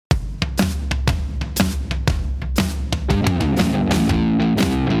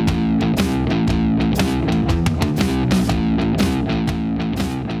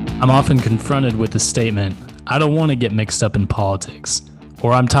I'm often confronted with the statement, I don't want to get mixed up in politics,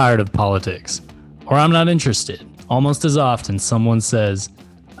 or I'm tired of politics, or I'm not interested. Almost as often, someone says,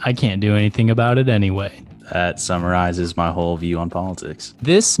 I can't do anything about it anyway. That summarizes my whole view on politics.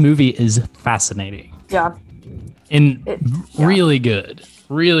 This movie is fascinating. Yeah. And really good.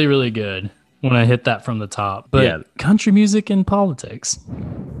 Really, really good when I hit that from the top. But country music and politics.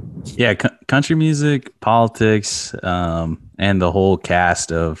 Yeah, country music, politics, and the whole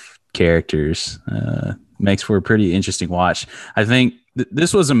cast of characters makes for a pretty interesting watch. I think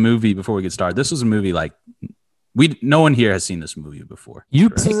this was a movie, before we get started, this was a movie like no one here has seen this movie before. You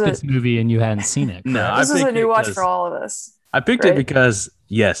picked this movie and you hadn't seen it. No, this is a new watch for all of us. I picked it because,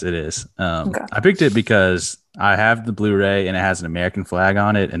 yes, it is. I picked it because I have the Blu-ray and it has an American flag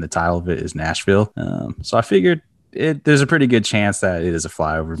on it and the title of it is Nashville. So I figured there's a pretty good chance that it is a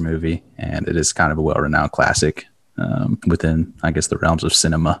flyover movie and it is kind of a well-renowned classic within, I guess, the realms of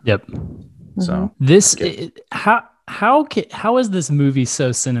cinema. Yep. So how is this movie so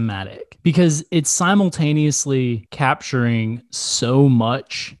cinematic? Because it's simultaneously capturing so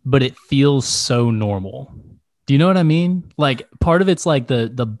much, but it feels so normal. Do you know what I mean? Like part of it's like the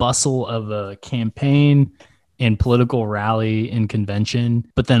bustle of a campaign and political rally and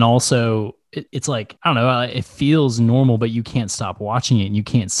convention, but then also it's like, I don't know, it feels normal, but you can't stop watching it and you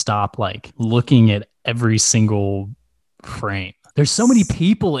can't stop like looking at every single frame. There's so many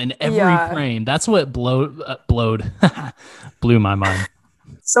people in every frame. That's what blew my mind.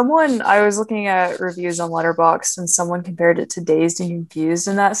 I was looking at reviews on Letterboxd and someone compared it to Dazed and Confused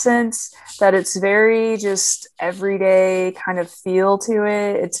in that sense, that it's very just everyday kind of feel to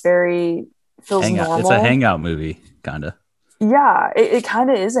it. It's feels normal. It's a hangout movie, kind of. Yeah, it kind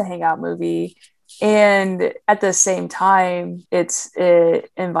of is a hangout movie. And at the same time, it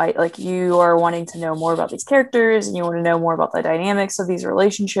invite like you are wanting to know more about these characters and you want to know more about the dynamics of these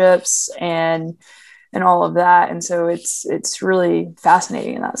relationships and all of that. And so it's really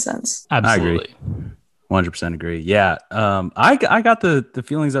fascinating in that sense. Absolutely. I agree. 100% agree. Yeah. I got the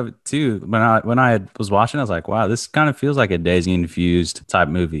feelings of it too. When I was watching, I was like, wow, this kind of feels like a Dazed and Confused type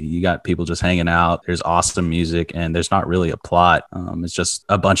movie. You got people just hanging out. There's awesome music and there's not really a plot. It's just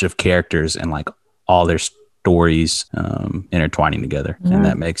a bunch of characters and like all their stories intertwining together. Mm-hmm. And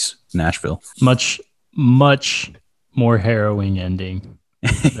that makes Nashville much more harrowing ending.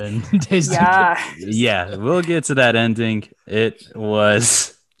 Yeah, we'll get to that ending. It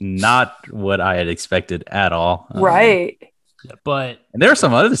was not what I had expected at all. Right. But and there are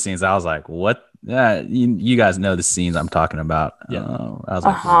some other scenes I was like, what? You guys know the scenes I'm talking about. Yeah. I was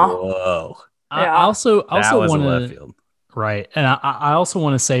like, whoa. I also want to right. And I also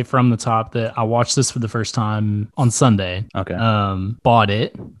want to say from the top that I watched this for the first time on Sunday. Okay. Bought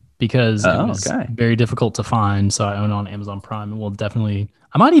it because it was very difficult to find. So I own it on Amazon Prime and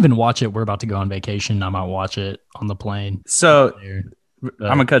I might even watch it. We're about to go on vacation. I might watch it on the plane. So I'm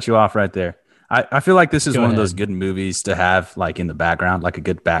going to cut you off right there. I feel like this is one of those good movies to have like in the background, like a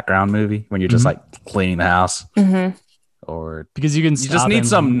good background movie when you're just like cleaning the house. Mm-hmm. Or because you just need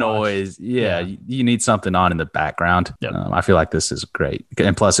some noise. Yeah. You need something on in the background. Yep. I feel like this is great.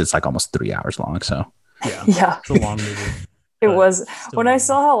 And plus it's like almost 3 hours long. So yeah. It's a long movie. It was. When I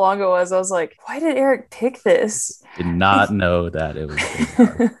saw how long it was, I was like, why did Eric pick this? Did not know that it was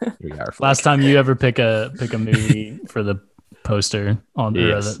a 3 hour flick. Last time you ever pick a movie for the poster on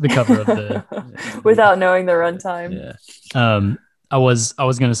the cover of the without knowing the runtime. Yeah. I was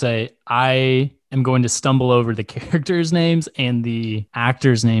going to say, I am going to stumble over the characters' names and the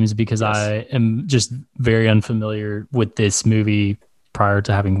actors' names because I am just very unfamiliar with this movie prior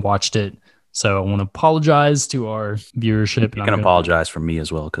to having watched it. So I want to apologize to our viewership. You can apologize for me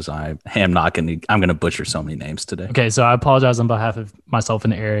as well because I'm going to butcher so many names today. Okay, so I apologize on behalf of myself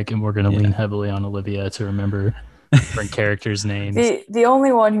and Eric, and we're going to lean heavily on Olivia to remember different characters' names. The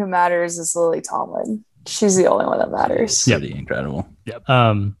only one who matters is Lily Tomlin. She's the only one that matters. Yeah, incredible. Yep.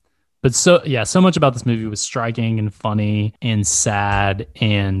 But so much about this movie was striking and funny and sad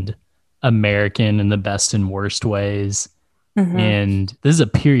and American in the best and worst ways. Mm-hmm. And this is a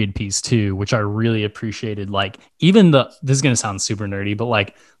period piece too, which I really appreciated. Like even this is going to sound super nerdy, but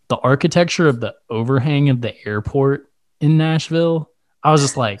like the architecture of the overhang of the airport in Nashville, I was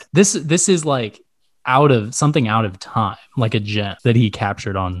just like, this is like out of time, like a gem that he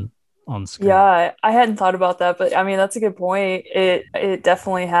captured on screen. Yeah, I hadn't thought about that, but I mean, that's a good point. It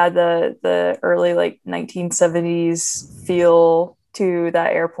definitely had the early like 1970s feel to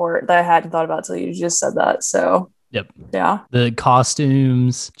that airport that I hadn't thought about till you just said that. So yep. Yeah. The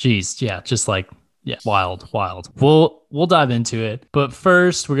costumes, geez, yeah, just like Yeah, wild. We'll dive into it, but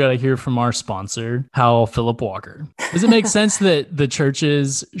first we got to hear from our sponsor, Howell Philip Walker. Does it make sense that the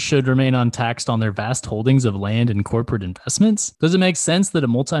churches should remain untaxed on their vast holdings of land and corporate investments? Does it make sense that a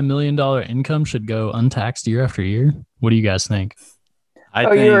multi-million-dollar income should go untaxed year after year? What do you guys think? I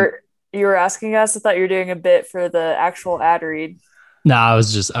think you were asking us. I thought you were doing a bit for the actual ad read. No, I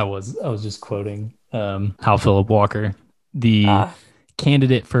was just quoting Hal Philip Walker, the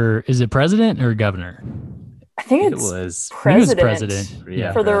candidate for, is it president or governor? I think it was president.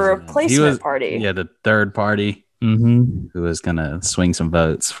 Yeah, for the president. replacement party. Yeah, the third party. Mm-hmm. Who was gonna swing some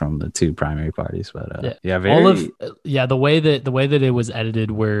votes from the two primary parties? But the way that it was edited,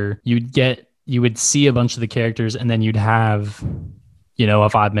 where you would see a bunch of the characters, and then you'd have, a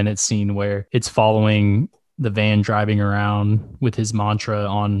 5-minute scene where it's following the van driving around with his mantra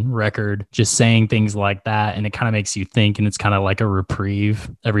on record, just saying things like that. And it kind of makes you think, and it's kind of like a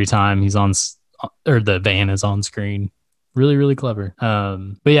reprieve every time he's on, or the van is on screen. Really, really clever.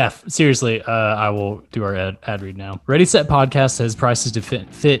 But yeah, seriously, I will do our ad read now. Ready Set Podcast has prices to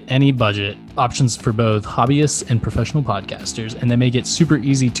fit any budget, options for both hobbyists and professional podcasters, and they make it super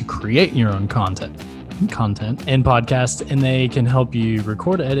easy to create your own content and podcast, and they can help you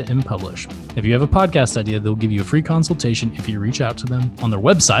record, edit, and publish. If you have a podcast idea, they'll give you a free consultation if you reach out to them on their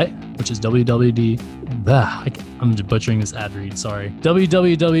website, which is I'm butchering this ad read, sorry,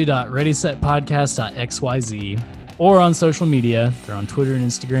 www.readysetpodcast.xyz, or on social media. They're on Twitter and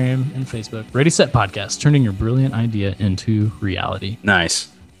Instagram and Facebook. Ready Set Podcast, turning your brilliant idea into reality. Nice.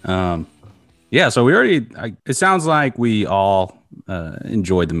 Yeah, so it sounds like we all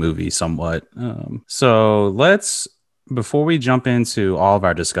enjoyed the movie somewhat. So before we jump into all of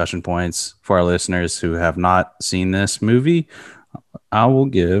our discussion points for our listeners who have not seen this movie, I will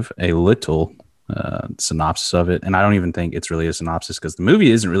give a little synopsis of it. And I don't even think it's really a synopsis because the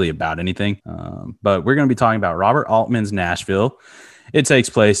movie isn't really about anything. But we're going to be talking about Robert Altman's Nashville. It takes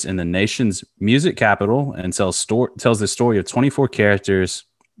place in the nation's music capital and tells the story of 24 characters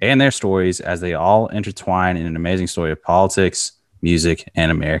and their stories as they all intertwine in an amazing story of politics, music,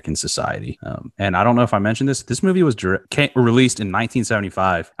 and American society. And I don't know if I mentioned this movie was released in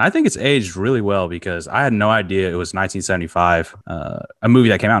 1975. I think it's aged really well because I had no idea it was 1975, a movie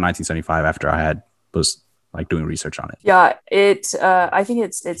that came out in 1975 after I was like doing research on it. Yeah, I think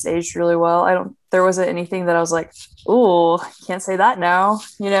it's aged really well. There wasn't anything that I was like, "Ooh, can't say that now,"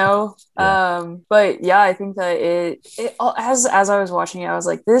 Yeah. But yeah, I think that it as I was watching it, I was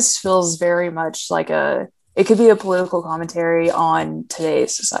like, this feels very much like it could be a political commentary on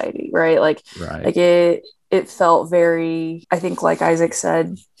today's society, right? Like it felt very, I think, like Isaac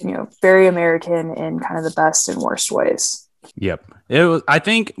said, very American in kind of the best and worst ways. Yep. It was, I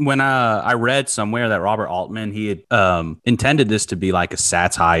think when I read somewhere that Robert Altman, he had intended this to be like a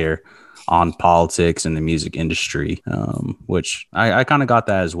satire on politics and the music industry, which I kind of got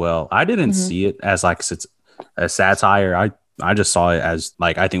that as well. I didn't see it as like a satire. I just saw it as,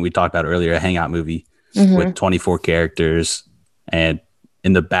 like, I think we talked about earlier, a hangout movie with 24 characters and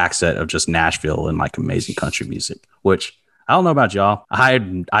in the backset of just Nashville and like amazing country music, which I don't know about y'all. I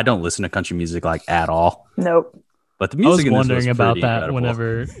don't listen to country music like at all. Nope. But the music I was wondering about that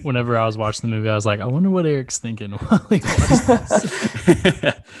incredible. whenever I was watching the movie. I was like, I wonder what Eric's thinking while he watches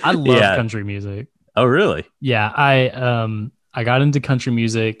this. I love country music. Oh, really? Yeah, I got into country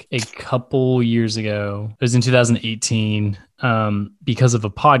music a couple years ago. It was in 2018 because of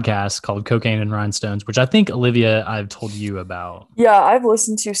a podcast called Cocaine and Rhinestones, which I think, Olivia, I've told you about. Yeah, I've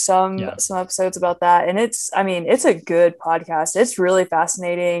listened to some episodes about that. And it's a good podcast. It's really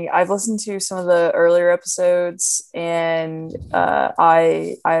fascinating. I've listened to some of the earlier episodes and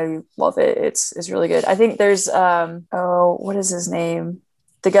I love it. It's really good. I think there's, what is his name?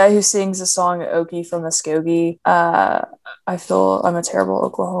 The guy who sings the song Okie from Muskogee. I feel I'm a terrible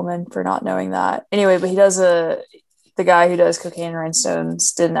Oklahoman for not knowing that. Anyway, but the guy who does Cocaine and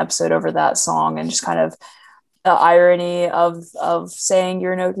Rhinestones did an episode over that song and just kind of the irony of saying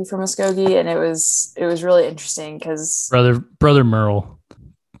you're an Okie from Muskogee. And it was really interesting because brother Merle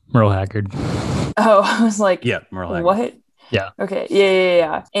Haggard. Oh, I was like, yeah, Merle Haggard. What? Yeah. Okay.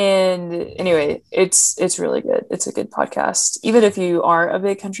 Yeah. And anyway, it's really good. It's a good podcast. Even if you aren't a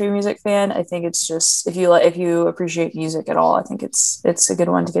big country music fan, I think it's just, if you appreciate music at all, I think it's a good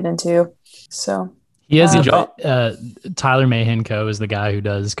one to get into. So he has a job. Tyler Mahan Coe is the guy who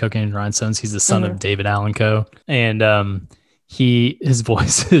does Cocaine and Rhinestones. He's the son of David Allan Coe, and his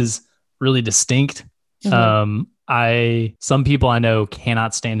voice is really distinct. Some people I know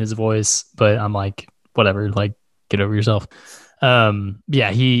cannot stand his voice, but I'm like, whatever, like, get over yourself.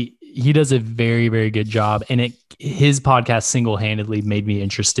 Yeah, he does a very, very good job, and his podcast single-handedly made me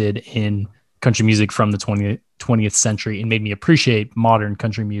interested in country music from the 20th century and made me appreciate modern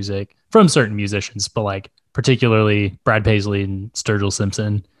country music from certain musicians, but like particularly Brad Paisley and Sturgill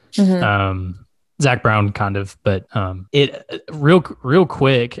Simpson. Zach Brown kind of, but it real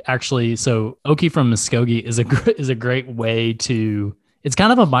quick actually. So Okie from Muskogee is a great way to. It's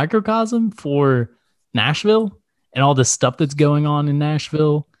kind of a microcosm for Nashville and all the stuff that's going on in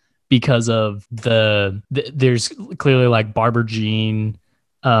Nashville because of there's clearly like Barbara Jean.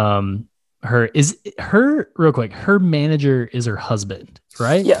 Her real quick. Her manager is her husband,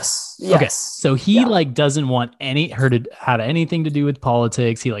 right? Yes. Okay. So he like doesn't want her to have anything to do with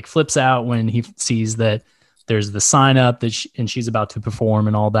politics. He like flips out when he sees that there's the sign up that she's about to perform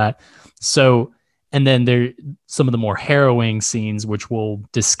and all that. So, and then there some of the more harrowing scenes, which we'll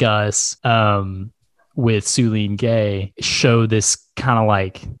discuss with Suleen Gay, show this kind of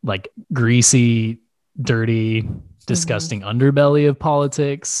like greasy, dirty, disgusting underbelly of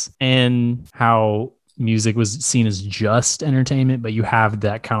politics and how music was seen as just entertainment, but you have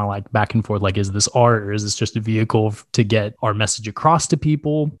that kind of like back and forth, like, is this art or is this just a vehicle to get our message across to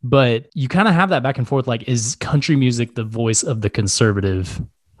people? But you kind of have that back and forth, like, is country music the voice of the conservative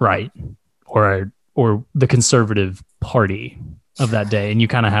right or the conservative party of that day? And you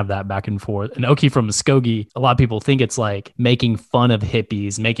kind of have that back and forth. And Okie from Muskogee, a lot of people think it's like making fun of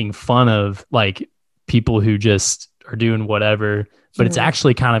hippies, making fun of like people who just are doing whatever, but it's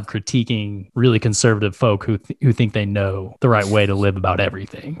actually kind of critiquing really conservative folk who think they know the right way to live about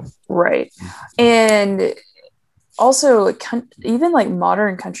everything. Right. And also even like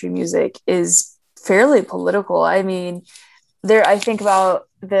modern country music is fairly political. I mean, I think about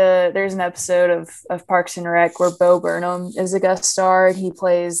there's an episode of Parks and Rec where Bo Burnham is a guest star and he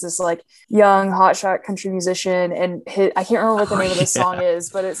plays this like young hotshot country musician, and I can't remember what the name of the song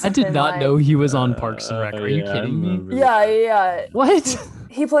is, but it's I did not know he was on Parks and Rec. Are you kidding me? Yeah. What?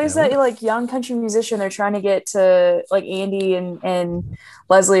 He plays that like young country musician. They're trying to get to like Andy and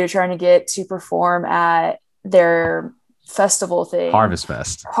Leslie are trying to get to perform at their festival thing, Harvest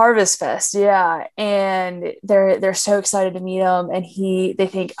Fest, yeah. And they're so excited to meet him, and they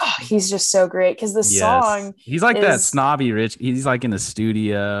think, oh, he's just so great because the song, he's like that snobby rich, he's like in the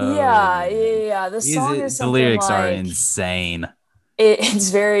studio. Yeah. The lyrics are insane. It's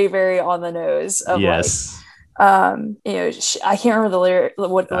very, very on the nose of yes. Like, I can't remember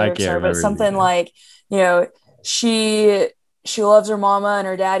what the lyrics are, but something like, she loves her mama and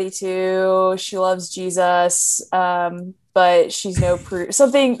her daddy too. She loves Jesus. But she's no proof.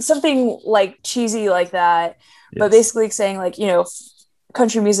 Something like cheesy like that. Yes. But basically saying like,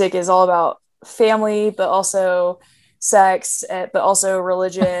 country music is all about family, but also sex, but also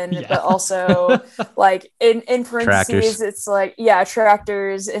religion, but also like in parentheses, tractors. It's like,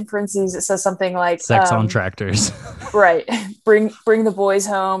 tractors. In parentheses, it says something like sex on tractors. Right. Bring the boys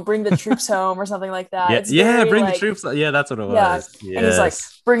home, bring the troops home, or something like that. Bring the troops. Yeah, that's what it was. Yes. And he's like,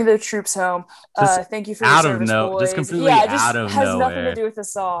 bring the troops home. Thank you for your service, boys. Just completely out of has nowhere. Nothing to do with the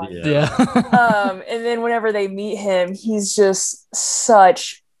song. Yeah. And then whenever they meet him, he's just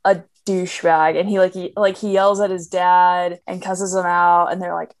such a douchebag, and he yells at his dad and cusses him out, and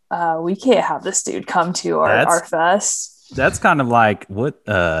they're like, we can't have this dude come to our fest. That's kind of like what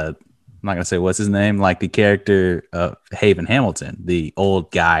I'm not gonna say what's his name, like the character of Haven Hamilton, the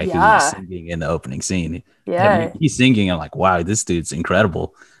old guy who's singing in the opening scene. He's singing and I'm like, wow, this dude's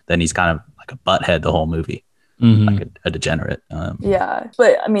incredible. Then he's kind of like a butthead the whole movie. Like a degenerate.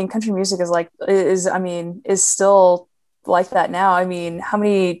 But I mean, country music is still like that now. I mean, how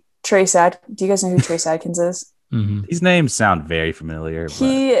many do you guys know who Trace Adkins is? These names sound very familiar.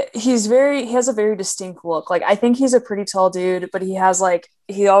 He has a very distinct look. Like, I think he's a pretty tall dude, but he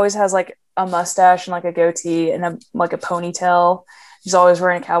always has like a mustache and like a goatee and a ponytail. He's always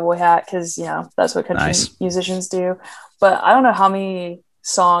wearing a cowboy hat because that's what country musicians do. But I don't know how many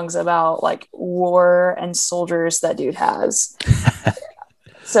songs about like war and soldiers that dude has.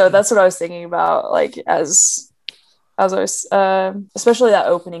 So that's what I was thinking about, like as I was, especially that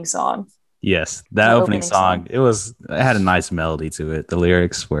opening song. Yes, that opening song. It had a nice melody to it. The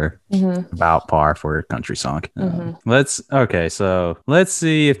lyrics were about par for a country song. Let's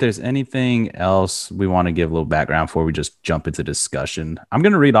see if there's anything else we want to give a little background before we just jump into discussion. I'm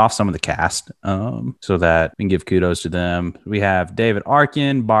going to read off some of the cast so that we can give kudos to them. We have David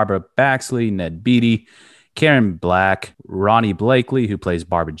Arkin, Barbara Baxley, Ned Beatty, Karen Black, Ronnie Blakely, who plays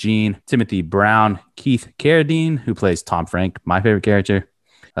Barbara Jean, Timothy Brown, Keith Carradine, who plays Tom Frank, my favorite character,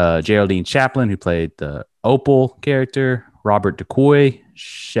 Geraldine Chaplin, who played the Opal character, Robert DeCoy,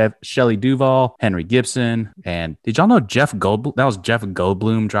 Shelley Duvall, Henry Gibson, and did y'all know Jeff Goldblum? That was Jeff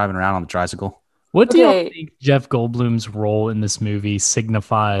Goldblum driving around on the tricycle. What do you Okay. think Jeff Goldblum's role in this movie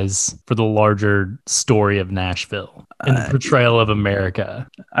signifies for the larger story of Nashville and the portrayal of America?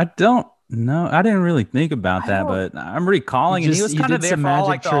 I don't know. I didn't really think about I that, don't- but I'm recalling, and he was kind did of there some for all,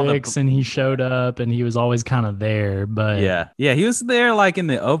 magic like all the tricks, and he showed up, and he was always kind of there. But yeah, he was there like in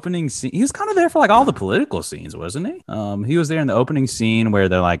the opening scene. He was kind of there for like all the political scenes, wasn't he? He was there in the opening scene where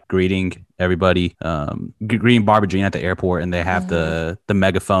they're like greeting everybody, greeting Barbara Jean at the airport, and they have the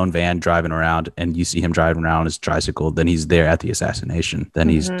megaphone van driving around, and you see him driving around his tricycle. Then he's there at the assassination. Then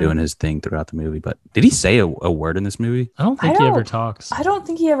he's doing his thing throughout the movie. But did he say a word in this movie? I don't think he ever talks. I don't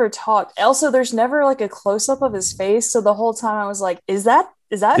think he ever talked. Also, there's never like a close up of his face, so the whole time I was like, "Is that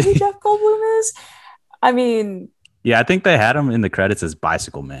who Jeff Goldblum is?" I mean, Yeah, I think they had him in the credits as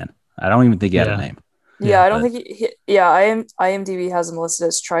Bicycle Man. I don't even think he had a name. yeah, I don't think IMDb has him listed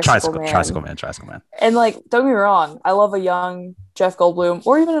as Tricycle Man. Tricycle Man. And like, don't get me wrong, I love a young Jeff Goldblum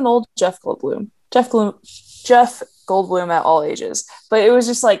or even an old Jeff Goldblum. Jeff Goldblum at all ages. But it was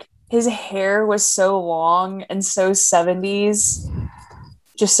just like his hair was so long and so 70s,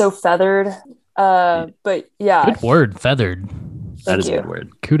 just so feathered. But yeah. Good word, feathered. That is you. a good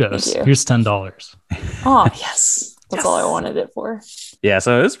word. Kudos. Thank you. Here's $10. Oh, yes. That's all I wanted it for. Yeah,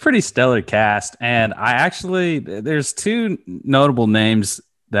 so it was a pretty stellar cast, and there's two notable names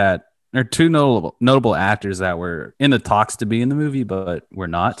two notable actors that were in the talks to be in the movie, but were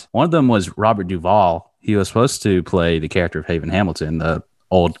not. One of them was Robert Duvall. He was supposed to play the character of Haven Hamilton, the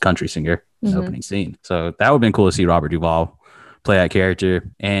old country singer in the opening scene. So that would have been cool to see Robert Duvall play that character.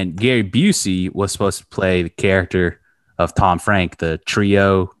 And Gary Busey was supposed to play the character of Tom Frank, the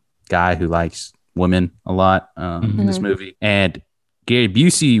trio guy who likes women a lot in this movie. And Gary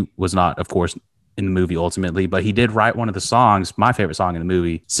Busey was not, of course, in the movie ultimately, but he did write one of the songs, my favorite song in the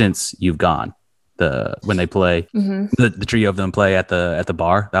movie, Since You've Gone. When they play the trio of them play at the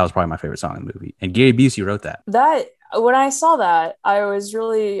bar, that was probably my favorite song in the movie. And Gary Busey wrote that. When I saw that, I was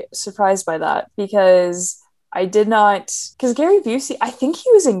really surprised by that because because Gary Busey, I think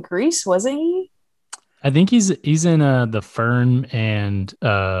he was in Grease, wasn't he? I think he's in The Firm and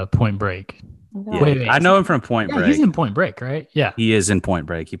Point Break. Yeah. Wait, I know him from Point Break. He's in Point Break, right? Yeah. He is in Point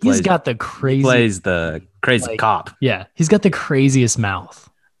Break. He plays the crazy cop. Yeah. He's got the craziest mouth.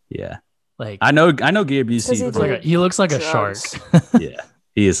 Yeah. Like I know Gary Busey. He looks like a shark. Yeah.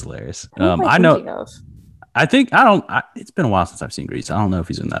 He is hilarious. It's been a while since I've seen Grease. I don't know if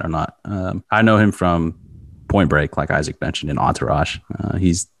he's in that or not. I know him from Point Break, like Isaac mentioned, in Entourage.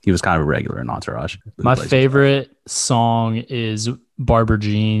 He was kind of a regular in Entourage. My favorite song is Barbara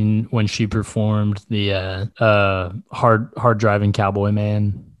Jean when she performed the hard driving cowboy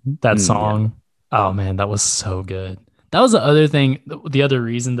man. That song. Yeah. Oh man, that was so good. That was the other thing. The other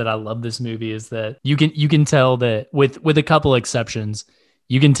reason that I love this movie is that you can tell that with a couple exceptions,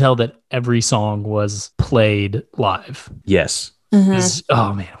 you can tell that every song was played live. Yes.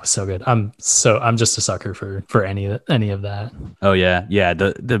 Oh man, it was so good. I'm just a sucker for any of that. Oh yeah.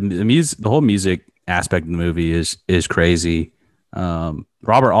 The music, the whole music aspect of the movie is crazy.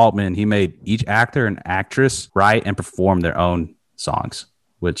 Robert Altman, he made each actor and actress write and perform their own songs,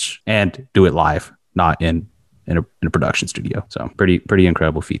 and do it live, not in a production studio. So pretty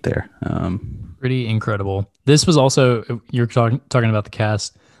incredible feat there. Pretty incredible. This was also, you're talking about the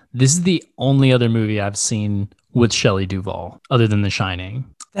cast. This is the only other movie I've seen with Shelley Duvall other than The Shining.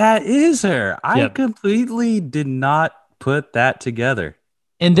 That is her. I completely did not put that together.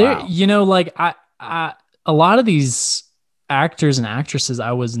 And there, like I a lot of these actors and actresses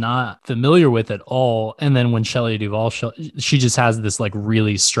I was not familiar with at all. And then when Shelley Duvall, she just has this like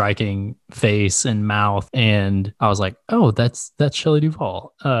really striking face and mouth. And I was like, oh, that's Shelley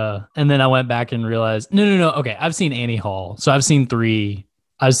Duvall. And then I went back and realized, no. Okay. I've seen Annie Hall. So I've seen three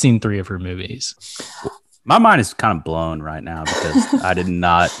of her movies. My mind is kind of blown right now because I did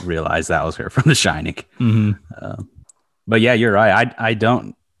not realize that was her from The Shining. But yeah, you're right. I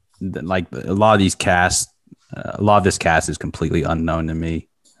don't like a lot of these casts. A lot of this cast is completely unknown to me.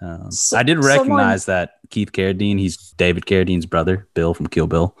 I did recognize that Keith Carradine, he's David Carradine's brother, Bill from Kill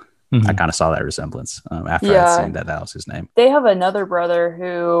Bill. I kind of saw that resemblance after I'd seen that was his name. They have another brother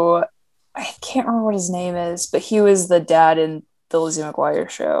who I can't remember what his name is, but he was the dad in the Lizzie McGuire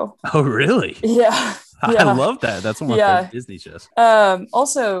show. Oh, really? Yeah. I love that. That's one of my favorite Disney shows.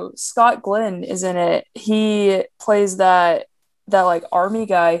 Also, Scott Glenn is in it. He plays that like army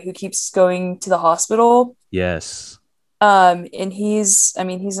guy who keeps going to the hospital. Yes. And he's in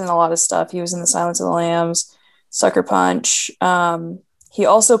a lot of stuff. He was in The Silence of the Lambs, Sucker Punch. He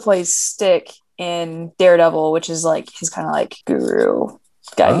also plays Stick in Daredevil, which is like his kind of like guru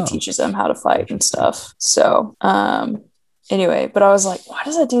guy who teaches him how to fight and stuff. So, Anyway, but I was like, why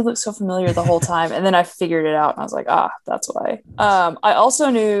does that dude look so familiar the whole time? And then I figured it out and I was like, that's why. I also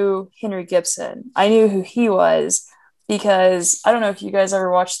knew Henry Gibson. I knew who he was because I don't know if you guys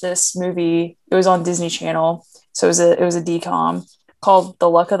ever watched this movie. It was on Disney Channel. So it was a DCOM called The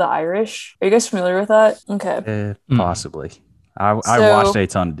Luck of the Irish. Are you guys familiar with that? Okay. Possibly. I watched a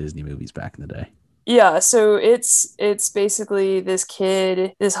ton of Disney movies back in the day. Yeah, so it's basically this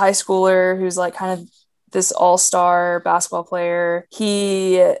kid, this high schooler who's like kind of this all-star basketball player.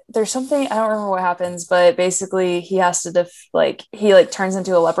 There's something, I don't remember what happens, but basically he has to he like turns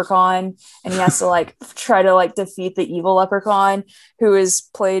into a leprechaun and he has to like try to like defeat the evil leprechaun, who is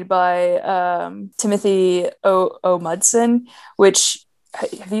played by Timothy O. Mudson, which,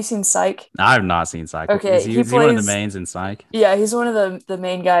 have you seen Psych? I have not seen Psych. Okay, is he one of the mains in Psych? Yeah, he's one of the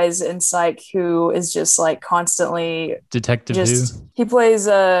main guys in Psych who is just like constantly Detective who? He plays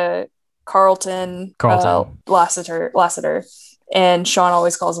Carlton. Lassiter, and Sean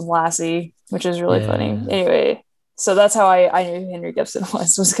always calls him Lassie, which is really funny. Anyway, so that's how I knew who Henry Gibson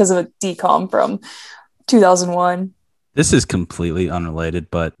was because of a DCOM from 2001. This is completely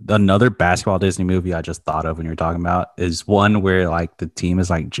unrelated, but another basketball Disney movie I just thought of when you were talking about is one where like the team is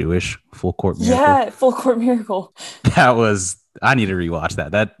like Jewish. Full Court Miracle. Yeah, Full Court Miracle. I need to rewatch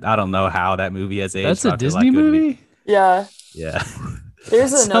that. I don't know how that movie has aged. That's a Disney movie? Yeah. Yeah.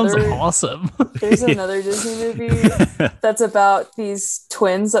 There's Sounds awesome. There's another Disney movie that's about these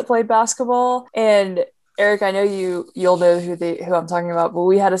twins that played basketball. And Eric, I know you'll know who I'm talking about, but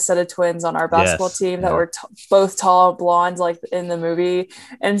we had a set of twins on our basketball team that were both tall, blonde, like in the movie.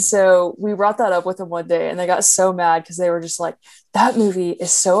 And so we brought that up with them one day and they got so mad because they were just like, that movie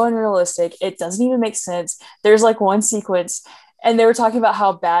is so unrealistic. It doesn't even make sense. There's like one sequence and they were talking about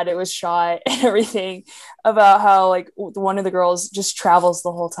how bad it was shot and everything, about how like one of the girls just travels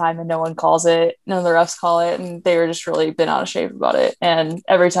the whole time and no one calls it. None of the refs call it. And they were just really been out of shape about it. And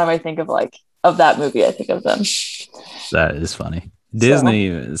every time I think of that movie, I think of them. That is funny.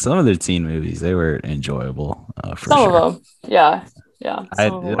 Disney, some of their teen movies, they were enjoyable. For some sure. of them. Yeah.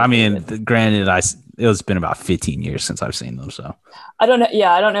 I mean, granted, it's been about 15 years since I've seen them. So I don't know.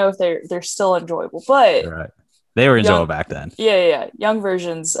 Yeah. I don't know if they're still enjoyable, but right. They were enjoyable back then. Yeah. Young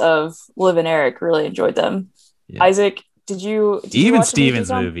versions of Liv and Eric really enjoyed them. Yeah. Isaac, did you even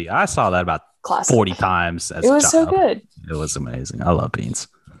Steven's movie? I saw that about 40 times. It was so good. It was amazing. I love Beans.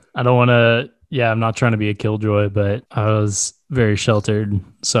 I don't want to. Yeah, I'm not trying to be a killjoy, but I was very sheltered,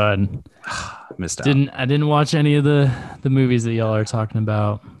 so I missed out. I didn't watch any of the movies that y'all are talking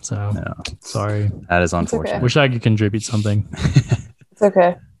about. So sorry. That is unfortunate. Okay. Wish I could contribute something. It's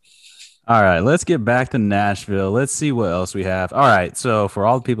okay. All right, let's get back to Nashville. Let's see what else we have. All right, so for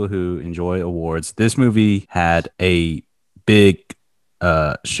all the people who enjoy awards, this movie had a big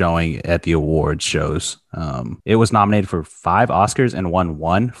showing at the awards shows. It was nominated for 5 Oscars and won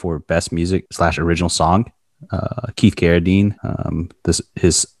 1 for Best Music / Original Song. Keith Carradine,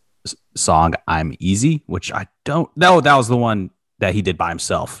 his song "I'm Easy," which I don't know. That was the one that he did by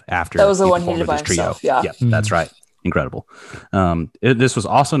himself after. That was the one he did by himself. Yeah, that's right. Incredible. This was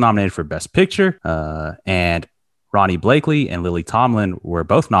also nominated for Best Picture, and Ronnie Blakely and Lily Tomlin were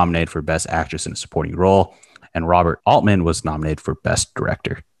both nominated for Best Actress in a Supporting Role, and Robert Altman was nominated for Best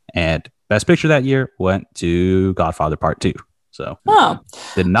Director. And Best Picture that year went to Godfather Part 2. So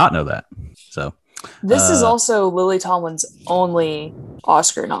did not know that. So this is also Lily Tomlin's only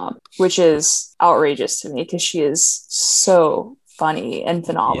Oscar nom, which is outrageous to me because she is so funny and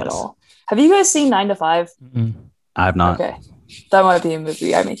phenomenal. Yes. Have you guys seen 9 to 5? Mm-hmm. I have not. Okay. That might be a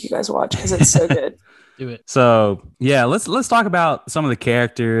movie I make you guys watch because it's so good. Do it. So yeah, let's talk about some of the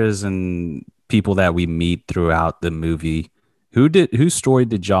characters and people that we meet throughout the movie. Whose story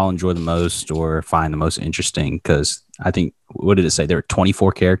did y'all enjoy the most or find the most interesting? Because I think, what did it say? There were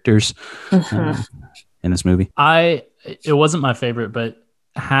 24 characters in this movie. It wasn't my favorite, but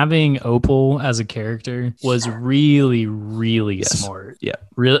having Opal as a character was really, really smart. Yeah.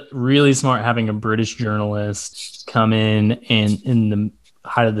 Really smart having a British journalist come in and in the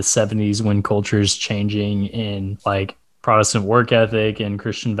height of the 70s when culture is changing and like Protestant work ethic and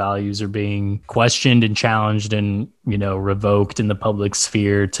Christian values are being questioned and challenged and, revoked in the public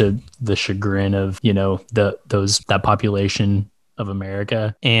sphere to the chagrin of, that population of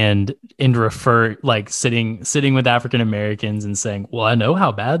America and refer like sitting with African Americans and saying, well, I know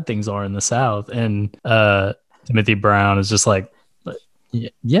how bad things are in the South. And Timothy Brown is just like,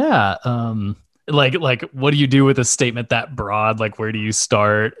 yeah. Like, what do you do with a statement that broad? Like, where do you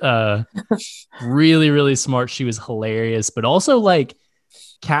start? Really, really smart. She was hilarious, but also like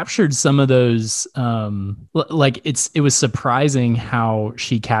captured some of those like it was surprising how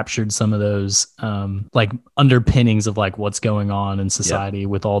she captured some of those like underpinnings of like what's going on in society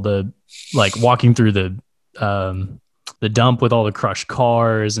with all the like walking through the dump with all the crushed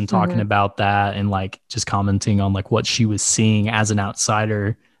cars and talking about that and like just commenting on like what she was seeing as an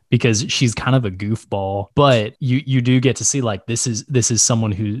outsider, because she's kind of a goofball, but you do get to see like this is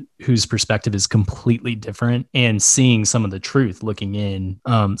someone whose perspective is completely different and seeing some of the truth looking in.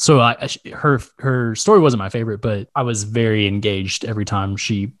 So her story wasn't my favorite, but I was very engaged every time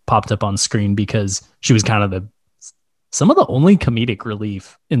she popped up on screen because she was kind of some of the only comedic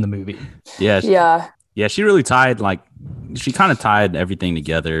relief in the movie. Yeah, she really she kind of tied everything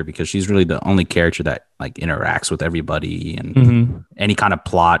together because she's really the only character that like interacts with everybody, and any kind of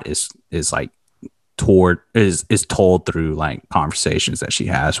plot is told through like conversations that she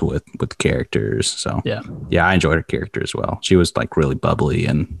has with characters. So yeah, I enjoyed her character as well. She was like really bubbly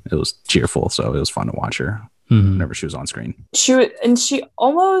and it was cheerful, so it was fun to watch her whenever she was on screen. She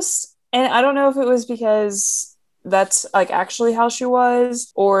almost, and I don't know if it was because that's like actually how she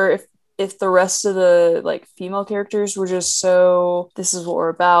was, or if the rest of the like female characters were just so, this is what we're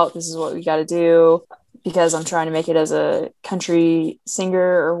about, this is what we got to do because I'm trying to make it as a country singer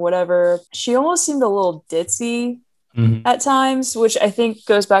or whatever. She almost seemed a little ditzy at times, which I think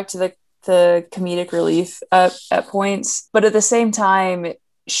goes back to the comedic relief at points. But at the same time,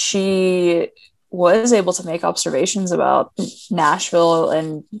 she was able to make observations about Nashville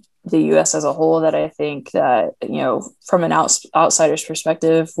and the U.S. as a whole that I think that, you know, from an outsider's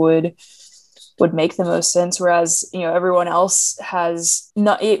perspective would make the most sense. Whereas, you know, everyone else has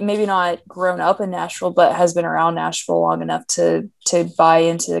maybe not grown up in Nashville, but has been around Nashville long enough to buy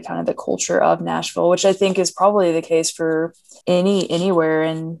into the kind of the culture of Nashville, which I think is probably the case for anywhere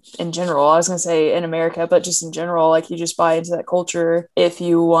in general. I was going to say in America, but just in general, like you just buy into that culture if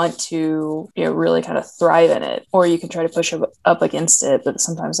you want to, you know, really kind of thrive in it, or you can try to push up against it. But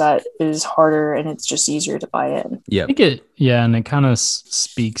sometimes that is harder and it's just easier to buy in. Yeah. I think and it kind of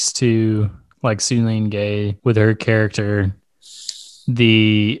speaks to like Suleen Gay with her character.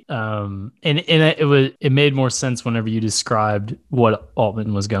 It made more sense whenever you described what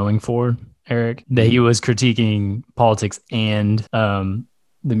Altman was going for, Eric, that he was critiquing politics and the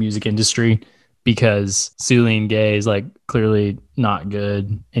music industry, because Suleen Gay is like clearly not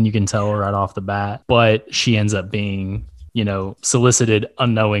good and you can tell right off the bat, but she ends up being, you know, solicited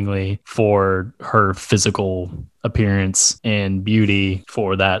unknowingly for her physical appearance and beauty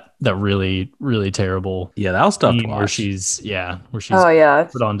for that really, really terrible. Yeah, that was tough to watch. Where she's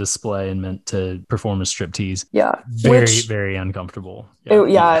put on display and meant to perform a striptease. Yeah. Very uncomfortable. It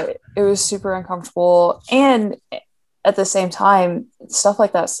was super uncomfortable. And at the same time, stuff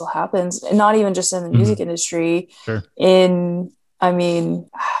like that still happens. And not even just in the music industry. Sure. I mean,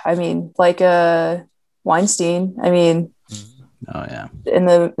 like Weinstein. I mean, oh yeah. In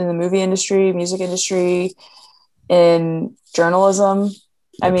the movie industry, music industry, in journalism.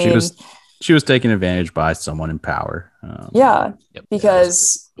 Yep, she was taken advantage by someone in power.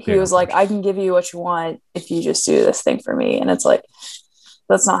 Because he was like, I can give you what you want if you just do this thing for me. And it's like,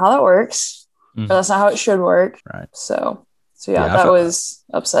 that's not how that works. Or that's not how it should work. Right. So that was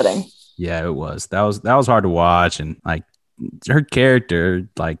upsetting. Yeah, it was. That was hard to watch. And like her character,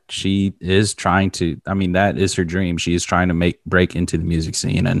 like she is trying to, I mean, that is her dream. She is trying to break into the music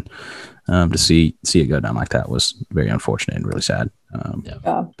scene, and to see it go down like that was very unfortunate and really sad.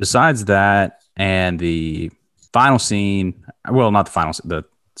 Besides that, and the final scene, well, not the final, the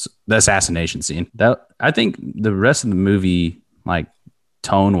assassination scene, that I think the rest of the movie, like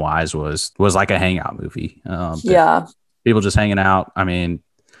tone wise, was like a hangout movie. People just hanging out. I mean,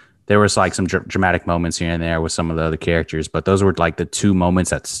 there was like some dramatic moments here and there with some of the other characters, but those were like the two moments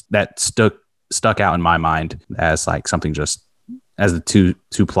that stuck out in my mind as like something just as the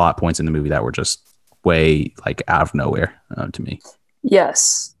two plot points in the movie that were just way like out of nowhere to me.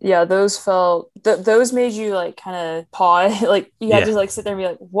 Yes. Yeah. Those those made you like kind of pause. Like you had to like sit there and be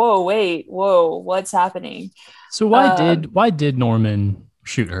like, whoa, what's happening? So why did Norman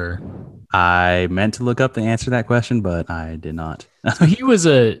shoot her? I meant to look up the answer to that question, but I did not. So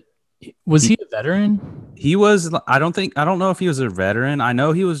was he a veteran? He was. I don't know if he was a veteran. I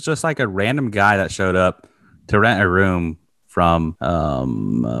know he was just like a random guy that showed up to rent a room from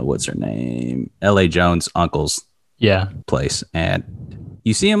what's her name, L.A. Jones' uncle's place. And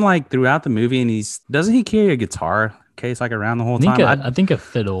you see him like throughout the movie, and doesn't he carry a guitar case like around the whole time? I think a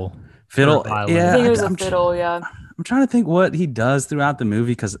fiddle. Yeah, I think it was a fiddle. Yeah. I'm trying to think what he does throughout the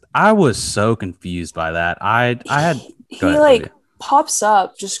movie because I was so confused by that. He pops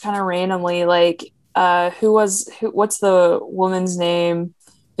up just kind of randomly, like what's the woman's name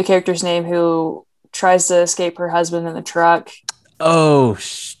the character's name, who tries to escape her husband in the truck. Oh,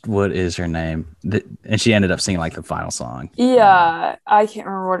 what is her name? And she ended up singing like the final song. Yeah, I can't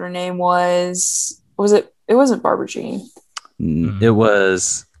remember what her name was. Was it? It wasn't Barbara Jean. It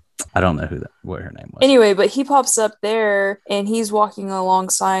was. I don't know what her name was. Anyway, but he pops up there and he's walking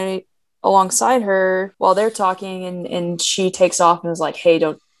alongside her while they're talking, and she takes off and is like, "Hey,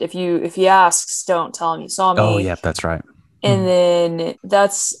 don't if he asks, don't tell him you saw me." Oh, yeah, that's right. And then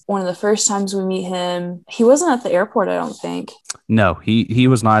that's one of the first times we meet him. He wasn't at the airport, I don't think. No, he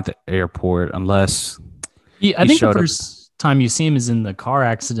was not at the airport unless I think the first time you see him is in the car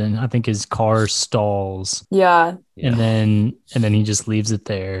accident. I think his car stalls. Yeah. And then he just leaves it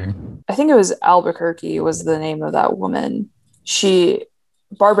there. I think it was Albuquerque was the name of that woman.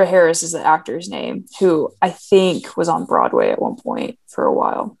 Barbara Harris is the actor's name, who I think was on Broadway at one point for a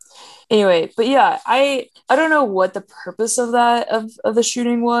while. Anyway, but yeah, I don't know what the purpose of that of the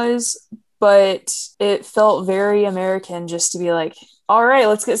shooting was, but it felt very American just to be like, all right,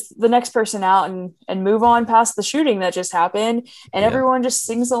 let's get the next person out and move on past the shooting that just happened. And everyone just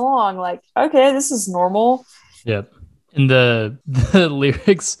sings along like, okay, this is normal. Yep. And the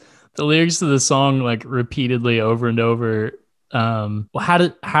lyrics to the song, like repeatedly over and over. How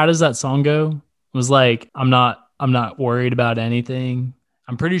does that song go? It was like, I'm not worried about anything.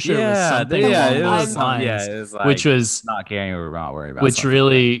 I'm pretty sure it was something along those lines, it was like, which was not caring or not worried about, which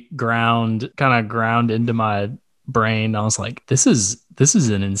really ground into my brain. I was like, this is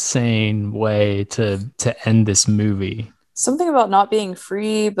an insane way to end this movie. Something about not being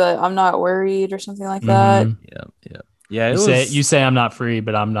free, but I'm not worried, or something like that. Yeah. You say I'm not free,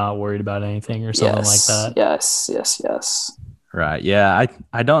 but I'm not worried about anything, or something like that. Yes. Right. Yeah.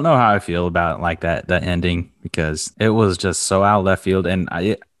 I don't know how I feel about like that ending, because it was just so out of left field, and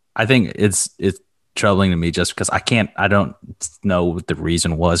I think it's troubling to me just because I don't know what the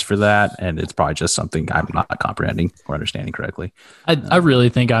reason was for that, and it's probably just something I'm not comprehending or understanding correctly. I really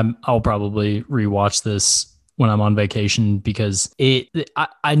think I'll probably rewatch this when I'm on vacation, because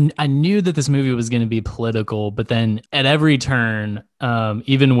I knew that this movie was going to be political, but then at every turn,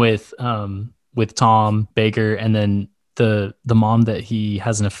 even with Tom Baker, and then the mom that he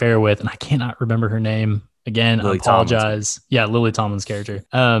has an affair with, and I cannot remember her name. Again, Lily, I apologize. Tomlin's. Yeah, Lily Tomlin's character.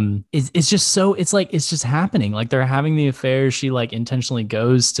 It's just so, it's like, it's just happening. Like, they're having the affair. She like intentionally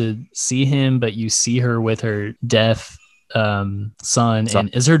goes to see him, but you see her with her deaf son. And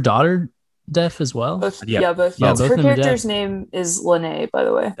is her daughter deaf as well? Both. Both her character's name is Lene, by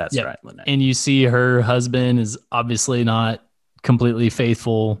the way. That's right, Lene. And you see her husband is obviously not completely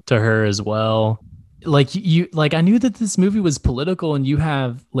faithful to her as well. Like I knew that this movie was political, and you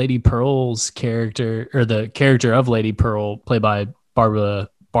have Lady Pearl's character, or the character of Lady Pearl, played by Barbara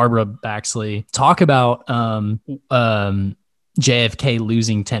Baxley, talk about JFK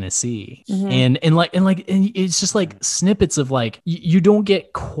losing Tennessee. Mm-hmm. and it's just like snippets of like, you don't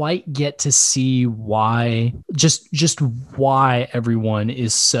quite get to see why, just why everyone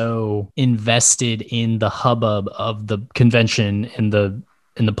is so invested in the hubbub of the convention and the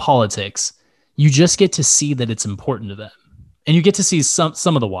politics. You just get to see that it's important to them, and you get to see some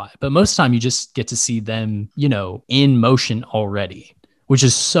of the why, but most of the time you just get to see them, in motion already, which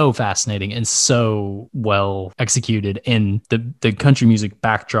is so fascinating and so well executed. And the country music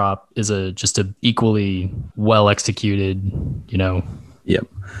backdrop is just a equally well executed,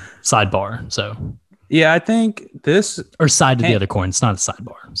 sidebar. So yeah, I think this, or side to the other coin. It's not a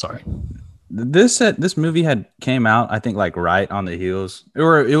sidebar. Sorry. This movie came out, I think, like right on the heels,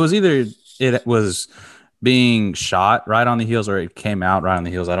 or it was either it was being shot right on the heels, or it came out right on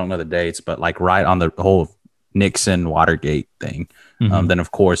the heels. I don't know the dates, but like right on the whole Nixon Watergate thing. Mm-hmm. Then of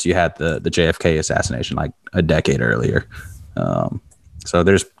course you had the JFK assassination like a decade earlier. So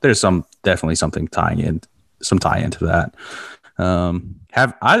there's definitely something tie into that.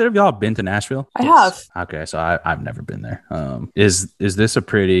 Have either of y'all been to Nashville? I have. Okay, so I've never been there. Is this a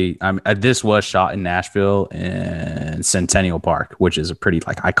pretty? This was shot in Nashville in Centennial Park, which is a pretty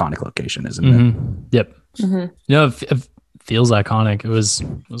like iconic location, isn't it? Yep. Mm-hmm. It feels iconic. It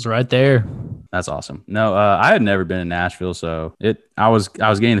was right there. That's awesome. No, I had never been in Nashville, so I was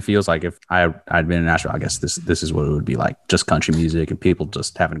getting the feels like if I'd been in Nashville, I guess this is what it would be like, just country music and people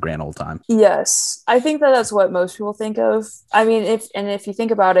just having a grand old time. Yes, I think that's what most people think of. I mean, if you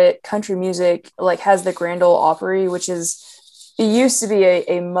think about it, country music like has the Grand Ole Opry, which it used to be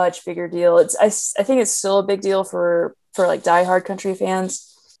a much bigger deal. I think it's still a big deal for like diehard country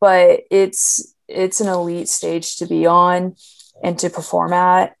fans, but it's an elite stage to be on and to perform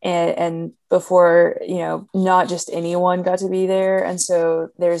at, and before, not just anyone got to be there. And so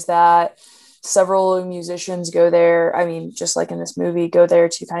there's that. several musicians go there. I mean, just like in this movie, go there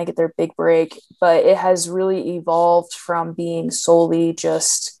to kind of get their big break. But it has really evolved from being solely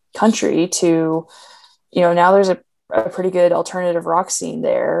just country to, now there's a pretty good alternative rock scene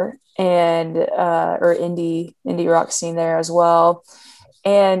there, and or indie rock scene there as well.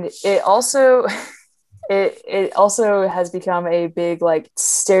 And it also it also has become a big like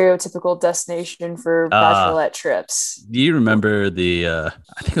stereotypical destination for bachelorette trips. Do you remember I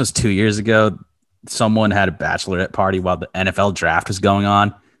think it was 2 years ago, someone had a bachelorette party while the NFL draft was going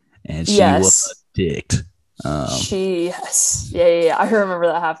on, and she was dicked. Yeah, I remember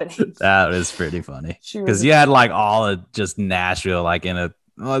that happening. That was pretty funny because you had like all of just Nashville, like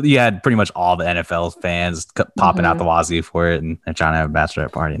you had pretty much all the NFL fans popping out the wazoo for it, and trying to have a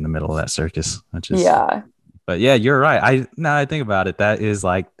bachelorette party in the middle of that circus, which is But yeah, you're right. Now I think about it, that is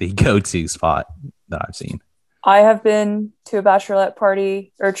like the go-to spot that I've seen. I have been to a bachelorette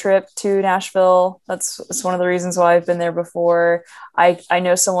party or trip to Nashville. It's one of the reasons why I've been there before. I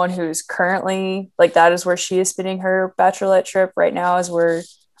know someone who's currently like, that is where she is spending her bachelorette trip right now, or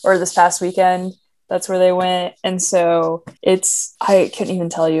this past weekend. That's where they went. And so I couldn't even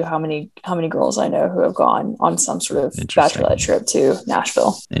tell you how many girls I know who have gone on some sort of bachelorette trip to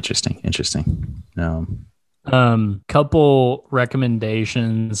Nashville. Interesting. Couple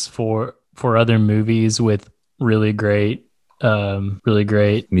recommendations for other movies with really great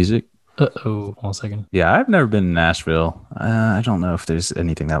music. Hold on a second. Yeah, I've never been to Nashville. I don't know if there's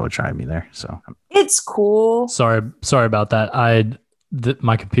anything that would drive me there. So it's cool. Sorry about that.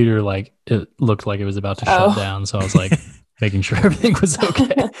 My computer, like, it looked like it was about to shut down, so I was like making sure everything was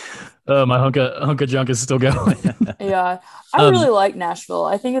okay. My hunka junk is still going. Yeah, I really like Nashville.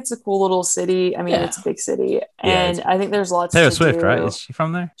 I think it's a cool little city. I mean, it's a big city, and I think there's lots. Taylor Swift, right? Is she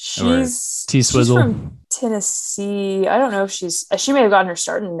from there? She's T-Swizzle. She's from Tennessee. I don't know if she may have gotten her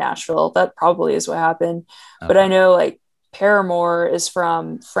start in Nashville. That probably is what happened. Okay. But I know like Paramore is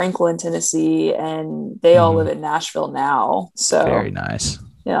from Franklin, Tennessee, and they all live in Nashville now. So very nice.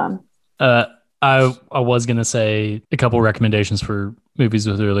 Yeah. I was gonna say a couple recommendations for movies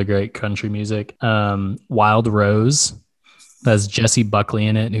with really great country music. Wild Rose has Jessie Buckley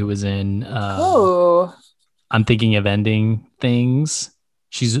in it, who was in I'm Thinking of Ending Things.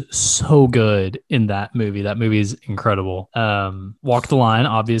 She's so good in that movie. That movie is incredible. Walk the Line,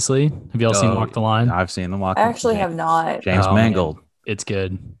 obviously. Have y'all seen Walk the Line? I've seen the Walk. I actually have not. James Mangold. Man. It's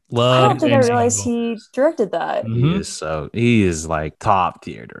good. I don't think I realized he directed that. He is like top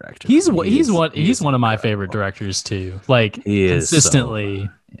tier director. He's one of my favorite directors too. Like he is consistently.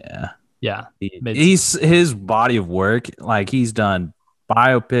 Yeah. His body of work. Like he's done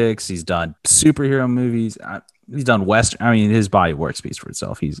biopics. He's done superhero movies. He's done Western. I mean, his body of work speaks for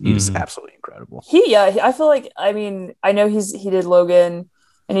itself. He's absolutely incredible. I feel like, I mean, I know he did Logan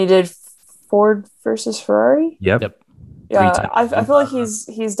and he did Ford versus Ferrari. Yep. Yeah, I feel like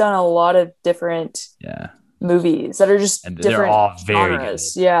he's done a lot of different movies that are just different. They're all very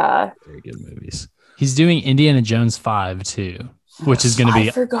genres. Good. Yeah, very good movies. He's doing Indiana Jones 5 too, which is going to be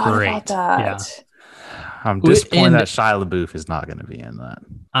I forgot great. About that. Yeah. I'm disappointed that Shia LaBeouf is not going to be in that.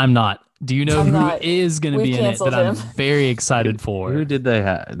 I'm not. Do you know who is going to be in it that I'm very excited for? Who did they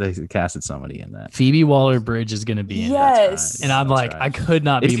have? They casted somebody in that. Phoebe Waller-Bridge is going to be in it. Yes. And I'm I could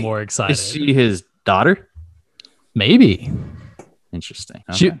not be more excited. Is she his daughter? Maybe. Interesting.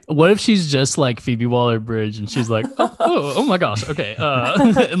 Okay. What if she's just like Phoebe Waller-Bridge and she's like, oh my gosh, okay.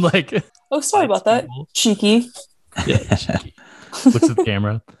 And like, sorry about that. Cheeky. Yeah, cheeky. Looks at the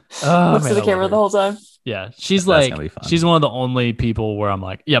camera. Looks at the camera the whole time. Yeah, she's she's one of the only people where I'm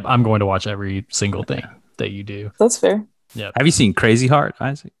like, yep, I'm going to watch every single thing that you do. That's fair. Yeah. Have you seen Crazy Heart,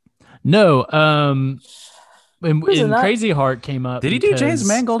 Isaac? No. And Crazy Heart came up. Did he do James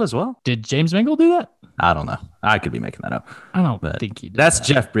Mangold as well? Did James Mangold do that? I don't know. I could be making that up. I don't think he did. That's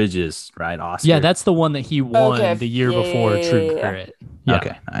Jeff Bridges, right? Oscar. Yeah, that's the one that he won the year before True Grit. Yeah.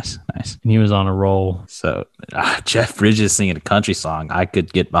 Okay, nice. And he was on a roll. So Jeff Bridges singing a country song, I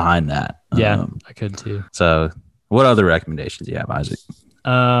could get behind that. Yeah, I could too. So what other recommendations do you have, Isaac?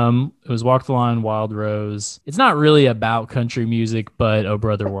 It was Walk the Line, Wild Rose. It's not really about country music, but Oh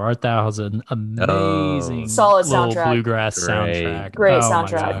Brother Where Art Thou has an amazing solid little soundtrack. Bluegrass soundtrack. Great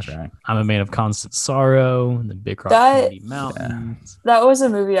soundtrack. Gosh. I'm a Man of Constant Sorrow and the Big Rock Candy Mountains. That was a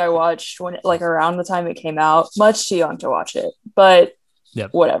movie I watched when around the time it came out. Much too young to watch it, but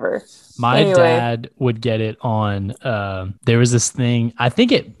whatever. My dad would get it on. There was this thing. I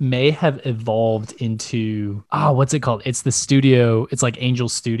think it may have evolved into what's it called? It's the studio. It's like Angel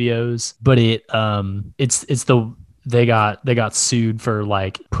Studios, but it's the they got sued for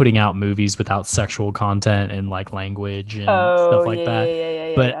like putting out movies without sexual content and like language and stuff like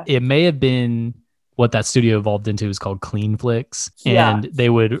that. But it may have been what that studio evolved into is called Clean Flicks, and they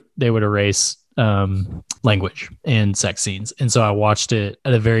would erase language and sex scenes. And so I watched it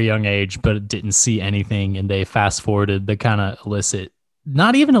at a very young age, but didn't see anything. And they fast forwarded the kind of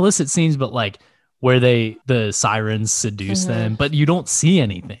not even illicit scenes, but like where the sirens seduce them, but you don't see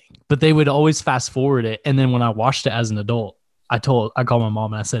anything. But they would always fast forward it. And then when I watched it as an adult, I called my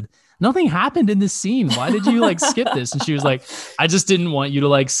mom and I said, nothing happened in this scene. Why did you like skip this? And she was like, I just didn't want you to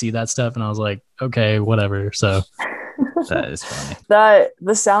like see that stuff. And I was like, okay, whatever. So that is funny.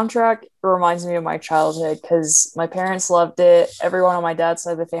 The soundtrack reminds me of my childhood because my parents loved it. Everyone on my dad's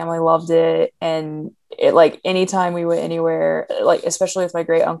side of the family loved it. And it like anytime we went anywhere, like especially with my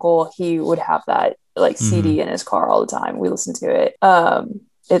great uncle, he would have that like CD in his car all the time. We listened to it.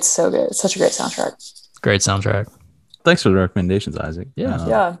 It's so good. It's such a great soundtrack. Great soundtrack. Thanks for the recommendations, Isaac.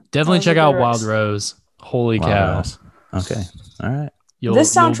 Yeah. Definitely check out Wild Rose. Holy cow. Rose. Okay. All right.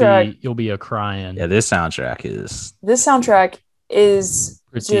 This soundtrack, you'll be a crying. Yeah, this soundtrack is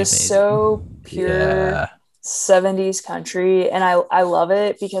Pretty just amazing. so pure 70s country, and I love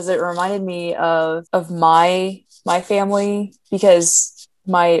it because it reminded me of my family, because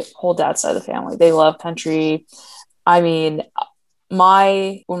my whole dad's side of the family, they love country. I mean, when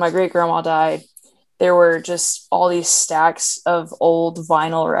my great grandma died, there were just all these stacks of old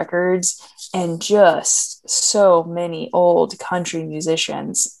vinyl records and just so many old country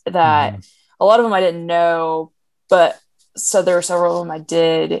musicians that a lot of them I didn't know, but so there were several of them I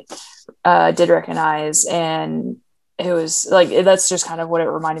did recognize. And it was like, that's just kind of what it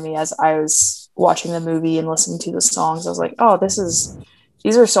reminded me as I was watching the movie and listening to the songs. I was like, oh,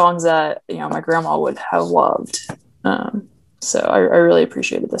 these are songs that, you know, my grandma would have loved. So I really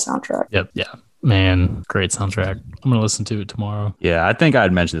appreciated the soundtrack. Yep. Yeah, man. Great soundtrack. I'm going to listen to it tomorrow. Yeah. I think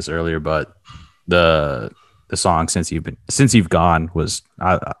I'd mentioned this earlier, but the song Since You've Gone was,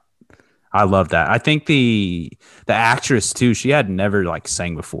 I love that. I think the actress too, she had never like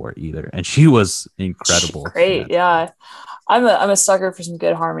sang before either, and she was incredible. Great. Yeah. I'm a sucker for some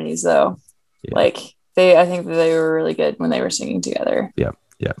good harmonies though. Yeah. Like I think that they were really good when they were singing together. Yep.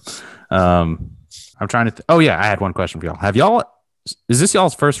 I'm trying to I had one question for y'all. Is this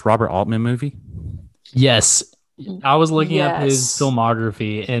y'all's first Robert Altman movie? Yes. I was looking up his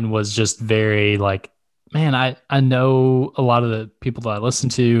filmography and was just very like, man, I know a lot of the people that I listen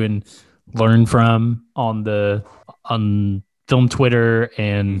to and learn from on film Twitter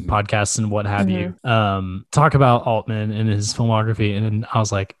and podcasts and what have you. Talk about Altman and his filmography. And then I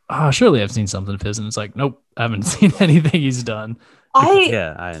was like, surely I've seen something of his. And it's like, nope, I haven't seen anything he's done.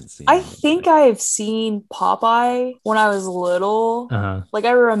 I hadn't seen. I think I've seen Popeye when I was little. Like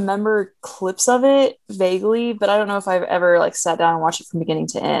I remember clips of it vaguely, but I don't know if I've ever like sat down and watched it from beginning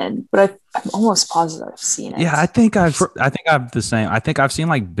to end. But I'm almost positive I've seen it. Yeah, I think I've the same. I think I've seen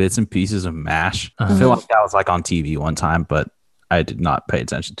like bits and pieces of MASH. I feel like that was like on TV one time, but I did not pay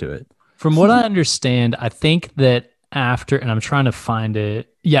attention to it. From what I understand, I think that after, and I'm trying to find it.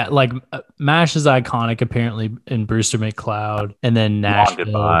 Yeah, like MASH is iconic apparently in Brewster McCloud, and then Nashville.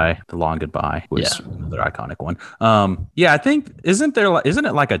 The Long Goodbye was another iconic one. I think isn't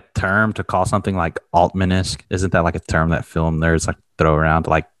it like a term to call something like Altman-esque? Isn't that like a term that film nerds like throw around,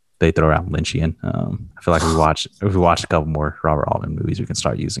 like they throw around Lynchian? I feel like if we watch a couple more Robert Altman movies, we can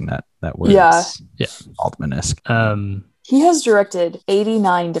start using that word. Yeah, Altman-esque. He has directed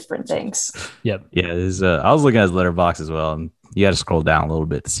 89 different things. Yep. Yeah, I was looking at his letterbox as well, and you got to scroll down a little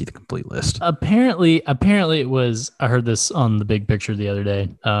bit to see the complete list. Apparently it was, I heard this on The Big Picture the other day.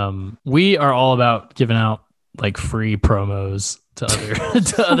 We are all about giving out like free promos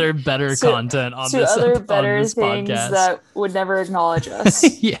to other better content on this things podcast that would never acknowledge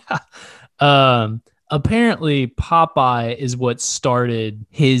us. Yeah. Apparently Popeye is what started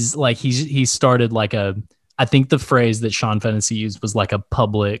his, like he started like I think the phrase that Sean Fennessy used was like a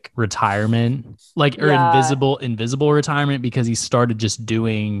public retirement, invisible retirement, because he started just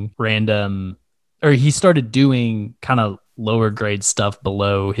doing he started doing kind of lower grade stuff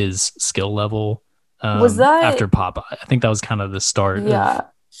below his skill level. Was that after Popeye? I think that was kind of the start. Yeah.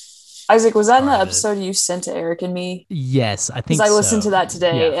 Isaac, was that in the episode you sent to Eric and me? Yes, I think I listened to that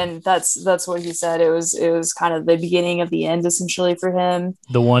today, and that's what he said. It was kind of the beginning of the end essentially for him.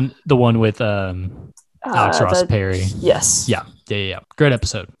 The one with Alex Ross Perry. Yes. Yeah. Great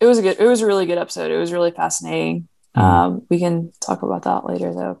episode. It was a really good episode. It was really fascinating. We can talk about that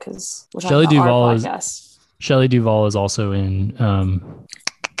later though, because Shelley Duvall is also in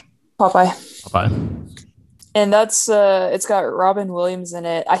Popeye. And that's it's got Robin Williams in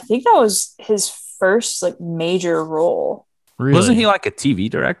it. I think that was his first like major role. Really? Wasn't he like a TV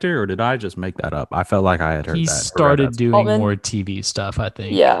director, or did I just make that up? I felt like I had heard He that. started doing Altman? more TV stuff, I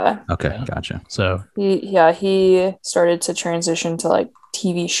think. Yeah. Okay, Yeah. gotcha. So He started to transition to like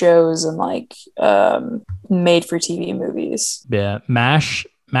TV shows and like made for TV movies. yeah, MASH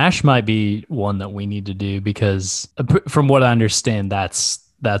might be one that we need to do because from what I understand, that's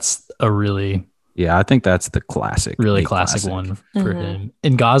a really Yeah, I think that's the classic, really a classic one for Mhm. him.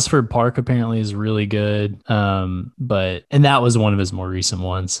 And Gosford Park apparently is really good. And that was one of his more recent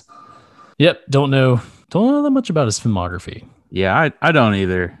ones. Yep, don't know that much about his filmography. Yeah, I don't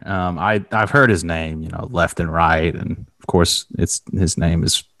either. I've heard his name, left and right, and of course, his name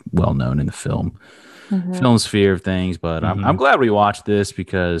is well known in the film sphere of things. But I'm glad we watched this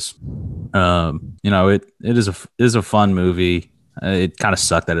because, it is a fun movie. It kind of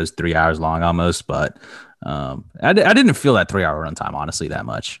sucked that it was 3 hours long almost, but I didn't feel that 3 hour runtime honestly that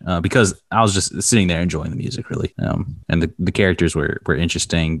much because I was just sitting there enjoying the music really, and the characters were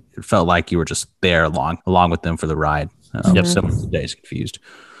interesting. It felt like you were just there along with them for the ride. Similar to Days Confused.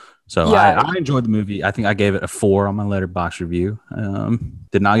 So Yeah. I enjoyed the movie. I think I gave it a 4 on my Letterboxd review.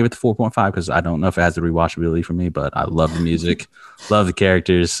 Did not give it the 4.5 because I don't know if it has the rewatchability for me, but I love the music, love the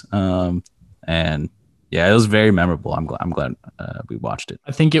characters, and yeah, it was very memorable. I'm glad we watched it.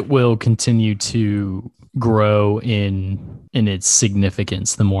 I think it will continue to grow in its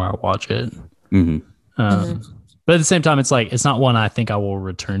significance the more I watch it. Mm-hmm. But at the same time, it's like it's not one I think I will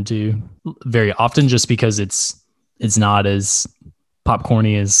return to very often, just because it's not as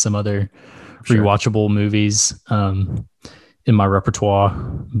popcorny as some other rewatchable movies in my repertoire.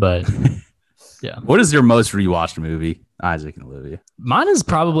 But yeah, what is your most rewatched movie, Isaac and Olivia? mine is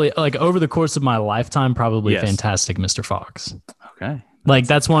probably like over the course of my lifetime, probably Yes. Fantastic Mr. Fox. Okay, Like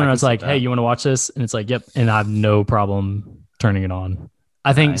that's one I where can it's see like, that. hey, you want to watch this? And it's like, yep. And I have no problem turning it on.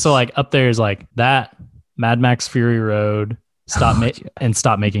 I think Nice. so. Like up there is like that, Mad Max Fury Road, and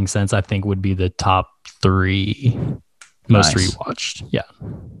Stop Making Sense. I think would be the top 3 most Nice. rewatched. Yeah.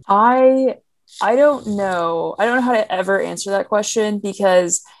 I don't know. I don't know how to ever answer that question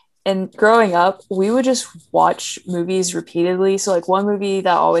because growing up, we would just watch movies repeatedly. So like one movie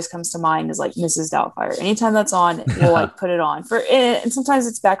that always comes to mind is like Mrs. Doubtfire. Anytime that's on, we'll like put it on and sometimes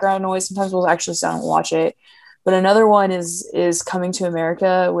it's background noise. Sometimes we'll actually sit down and watch it. But another one is Coming to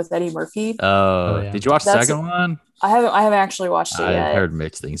America with Eddie Murphy. Oh, yeah. Did you watch the That's- second one? I haven't actually watched it I yet. heard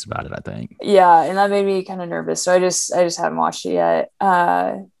mixed things about it. I think. Yeah, and that made me kind of nervous. So I just haven't watched it yet.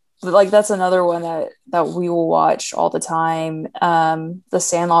 But like that's another one that we will watch all the time. The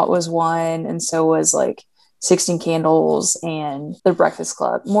Sandlot was one, and so was like 16 Candles and The Breakfast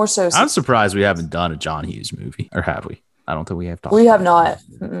Club. More so, I'm surprised we haven't done a John Hughes movie, or have we? I don't think we have. we have not.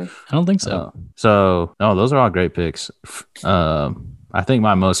 Mm-mm. I don't think so. No, those are all great picks. I think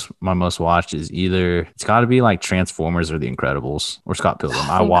my most watched is either it's got to be like Transformers or The Incredibles or Scott Pilgrim.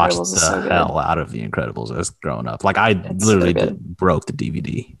 I watched Incredibles is the so good. hell out of The Incredibles as growing up. Like I It's literally so good. broke the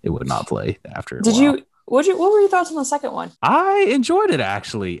DVD. It would not play after. a Did while. you? What were your thoughts on the second one? I enjoyed it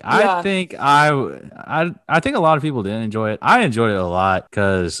actually. Yeah. I think I think a lot of people didn't enjoy it. I enjoyed it a lot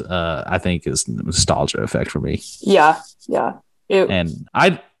because I think it's nostalgia effect for me. Yeah. And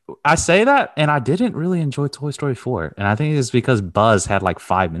I say that, and I didn't really enjoy Toy Story 4, and I think it's because Buzz had like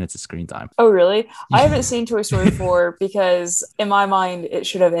 5 minutes of screen time. Oh, really? I haven't seen Toy Story 4 because in my mind it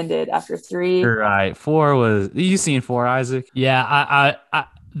should have ended after 3. Right, 4 was. You seen 4, Isaac? Yeah. I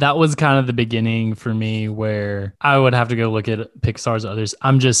that was kind of the beginning for me where I would have to go look at Pixar's others.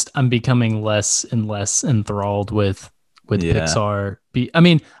 I'm becoming less and less enthralled with Yeah. Pixar.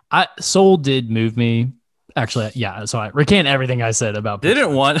 Soul did move me. Actually, yeah. So I recant everything I said about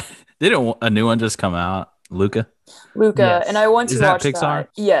Pixar. Didn't a new one just come out? Luca. Luca, and I want to Is that watch Pixar? that.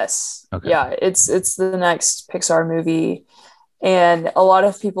 Yes. Okay. Yeah, it's the next Pixar movie. And a lot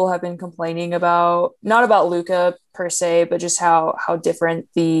of people have been complaining about not about Luca per se, but just how different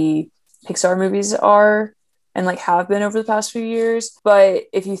the Pixar movies are and like have been over the past few years. But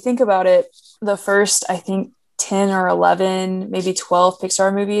if you think about it, the first, I think 10 or 11, maybe 12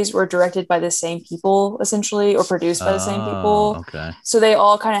 Pixar movies were directed by the same people essentially, or produced by the same people. Okay. So they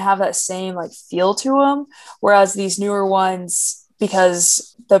all kind of have that same like feel to them. Whereas these newer ones,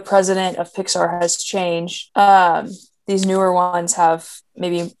 because the president of Pixar has changed, these newer ones have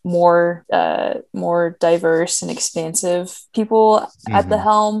maybe more diverse and expansive people at the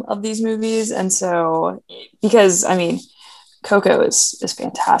helm of these movies. And so, because Coco is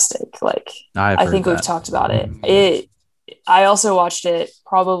fantastic. Like I think we've talked about it. I also watched it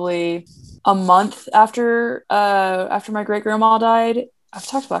probably a month after my great grandma died. I've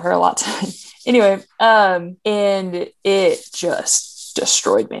talked about her a lot. Anyway, and it just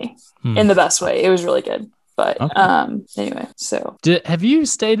destroyed me in the best way. It was really good. But anyway, so have you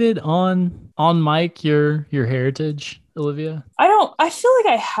stated on mic your heritage, Olivia? I feel like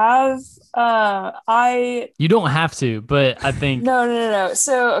I have. You don't have to, but I think no.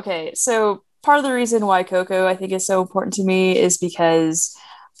 So part of the reason why Coco I think is so important to me is because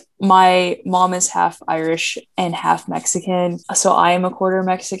my mom is half Irish and half Mexican, so I am a quarter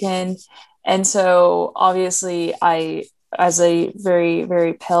Mexican, and so obviously I, as a very,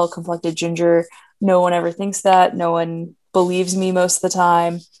 very pale complected ginger, no one ever thinks that. No one believes me most of the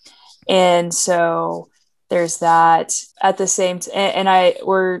time. And so there's that. At the same time,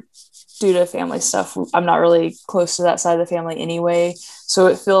 we're, due to family stuff, I'm not really close to that side of the family anyway. So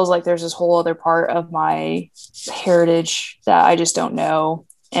it feels like there's this whole other part of my heritage that I just don't know.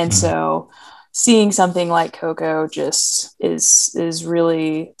 And so seeing something like Coco just is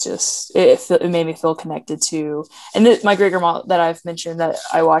really just, it made me feel connected to. And my great grandma that I've mentioned that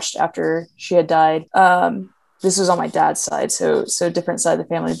I watched after she had died, this was on my dad's side, so different side of the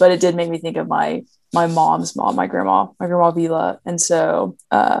family, but it did make me think of my mom's mom, my grandma Vila. And so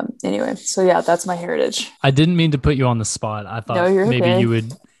anyway, so yeah, that's my heritage. I didn't mean to put you on the spot. I thought maybe okay. You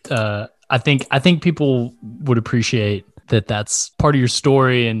would I think people would appreciate that that's part of your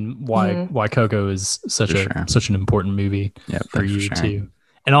story and why Coco is such an important movie for you too.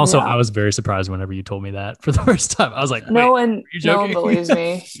 And also, I was very surprised whenever you told me that for the first time. I was like, no one believes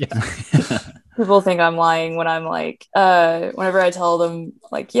me. People think I'm lying when I'm like, whenever I tell them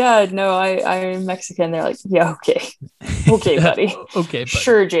like, yeah, no, I'm Mexican. They're like, yeah, okay, buddy. Okay, buddy.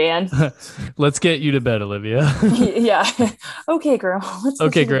 Sure, Jan. Let's get you to bed, Olivia. Yeah. Okay, Grandma.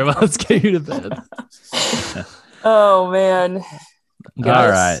 Let's get you to bed. Oh man. All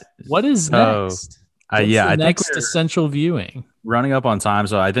right. What is next? I think next essential viewing. Running up on time,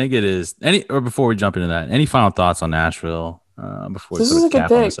 so I think it is before we jump into that, any final thoughts on Nashville before we sort of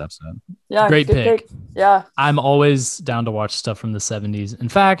cap on this episode? Yeah, great pick. Yeah, I'm always down to watch stuff from the 70s. In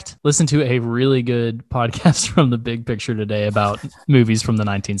fact, listen to a really good podcast from The Big Picture today about movies from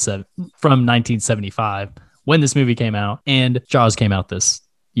 1975 when this movie came out, and Jaws came out this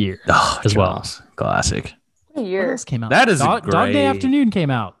year as well. Classic. What year came out? That is Dog Day Afternoon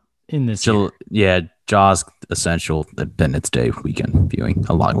came out in this year. Yeah, Jaws essential Independence Day weekend viewing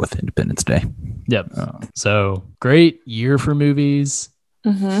along with Independence Day. Yep. So great year for movies.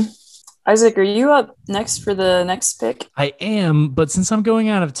 Mm-hmm. Isaac, are you up next for the next pick? I am, but since I'm going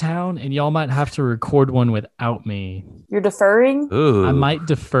out of town and y'all might have to record one without me. You're deferring? Ooh. I might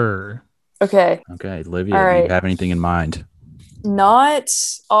defer. Okay. Olivia, right. Do you have anything in mind? Not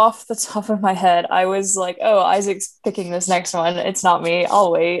off the top of my head. I was like, oh, Isaac's picking this next one. It's not me.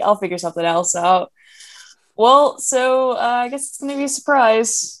 I'll wait. I'll figure something else out. Well, so I guess it's going to be a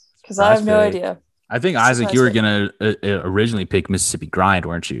surprise because I have no idea. I think, Isaac, you were going to originally pick Mississippi Grind,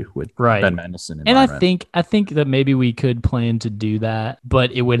 weren't you? With Ben Mendelsohn. And I think that maybe we could plan to do that,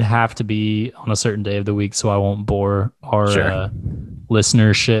 but it would have to be on a certain day of the week so I won't bore our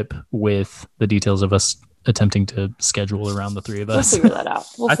listenership with the details of us attempting to schedule around the three of us. We'll figure that out.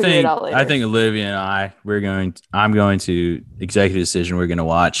 We'll figure it out later. I think Olivia and I'm going to executive decision. We're going to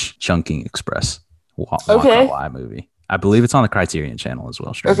watch Chungking Express. Okay. Why movie. I believe it's on the Criterion channel as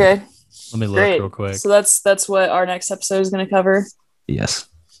well. Okay. Let me look real quick. So that's what our next episode is going to cover. Yes.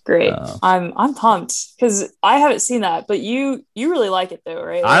 Great. I'm pumped because I haven't seen that, but you really like it though,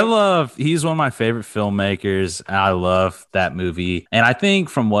 right? He's one of my favorite filmmakers. And I love that movie. And I think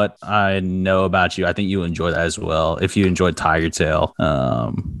from what I know about you, I think you'll enjoy that as well. If you enjoyed Tiger Tail,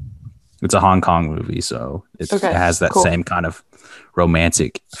 it's a Hong Kong movie. So it has that same kind of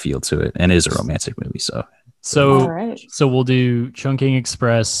romantic feel to it and is a romantic movie. So we'll do Chungking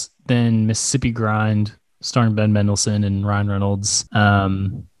Express, then Mississippi Grind, starring Ben Mendelsohn and Ryan Reynolds.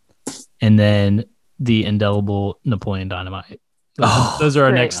 And then the indelible Napoleon Dynamite. Those are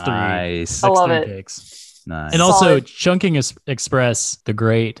our next three. Nice. I love it. Picks. Nice. And also Chungking Express, the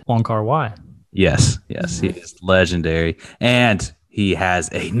great Wong Kar-wai. Yes. He is legendary. And he has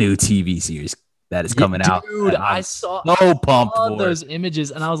a new TV series that is coming out. Dude, I saw so pumped for those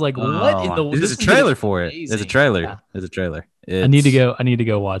images and I was like, what in the world? There's a trailer for it. There's a trailer. Yeah. There's a trailer. I need to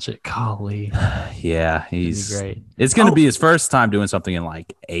go watch it. Golly. Yeah, he's great. It's going to be his first time doing something in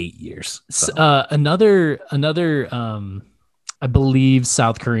like 8 years. So. Another I believe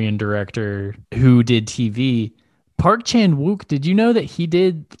South Korean director who did TV, Park Chan-wook. Did you know that he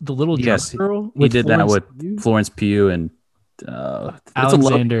did The Little Drunk Girl? He did that with Florence Pugh and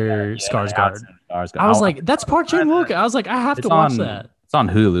Alexander Skarsgård. I was like, that's Park Chan-wook. I was like, I have to watch that. It's on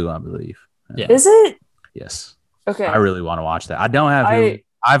Hulu, I believe. Yeah. Is it? Yes. Okay. I really want to watch that. I don't have Hulu.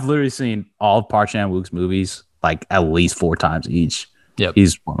 I've literally seen all of Park Chan-wook's movies like at least 4 times each. Yep.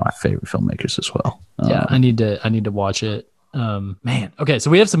 He's one of my favorite filmmakers as well. Yeah, I need to watch it. Man. Okay,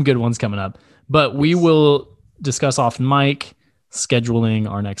 so we have some good ones coming up, but we will discuss off mic scheduling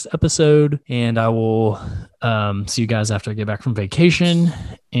our next episode, and I will see you guys after I get back from vacation.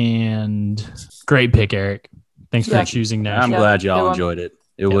 And great pick, Eric. Thanks for choosing Nashville. I'm glad y'all enjoyed it.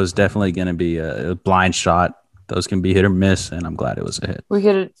 It was definitely going to be a blind shot. Those can be hit or miss, and I'm glad it was a hit. We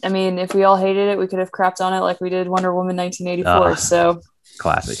could, I mean, if we all hated it, we could have crapped on it like we did Wonder Woman 1984. So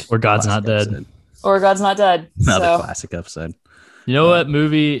classic. Or God's Not Dead. Episode. Or God's Not Dead. Another classic episode. You know what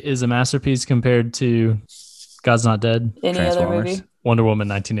movie is a masterpiece compared to God's Not Dead? Any other movie? Wonder Woman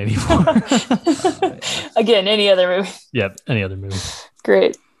 1984. Again, any other movie. Yep, any other movie.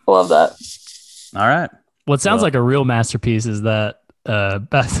 Great. Love that. All right. What sounds like a real masterpiece is that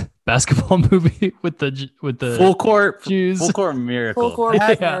basketball movie with the full court Jews. Full court miracle. Full court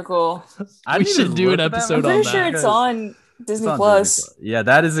miracle. We should do an episode on that. I'm pretty sure it's on Disney Plus. Yeah,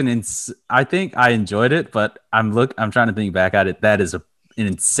 that is I think I enjoyed it, but I'm trying to think back at it. That is an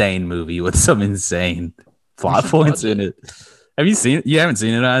insane movie with some insane plot points in it. Have you seen it? You haven't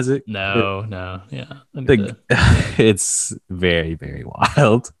seen it, Isaac? No. Yeah. It's very, very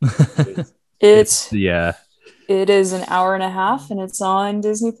wild. It is an hour and a half, and it's on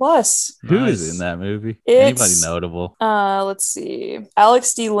Disney Plus. Who is in that movie? Anybody notable? Let's see.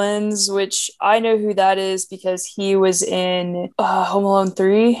 Alex D. Linz, which I know who that is because he was in Home Alone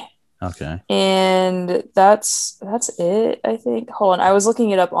 3. Okay. And that's it, I think. Hold on. I was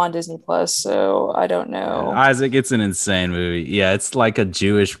looking it up on Disney Plus, so I don't know. Isaac, it's an insane movie. Yeah, it's like a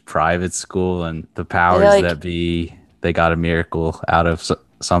Jewish private school, and the powers that be, they got a miracle out of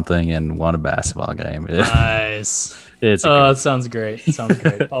something and won a basketball game. Nice. It sounds great.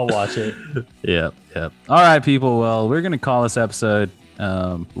 I'll watch it. Yep. All right, people. Well, we're gonna call this episode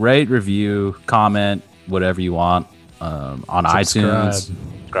rate, review, comment, whatever you want on iTunes.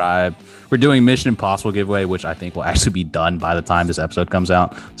 Subscribe. We're doing Mission Impossible giveaway, which I think will actually be done by the time this episode comes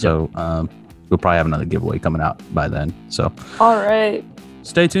out. So we'll probably have another giveaway coming out by then. So all right.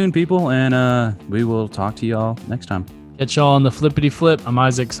 Stay tuned, people, and we will talk to y'all next time. Catch y'all on the flippity flip. I'm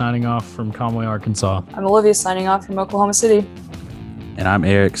Isaac signing off from Conway, Arkansas. I'm Olivia signing off from Oklahoma City. And I'm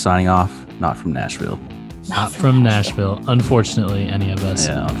Eric signing off, not from Nashville. Not from Nashville. Unfortunately, any of us.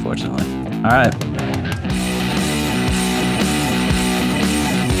 Yeah, unfortunately. All right.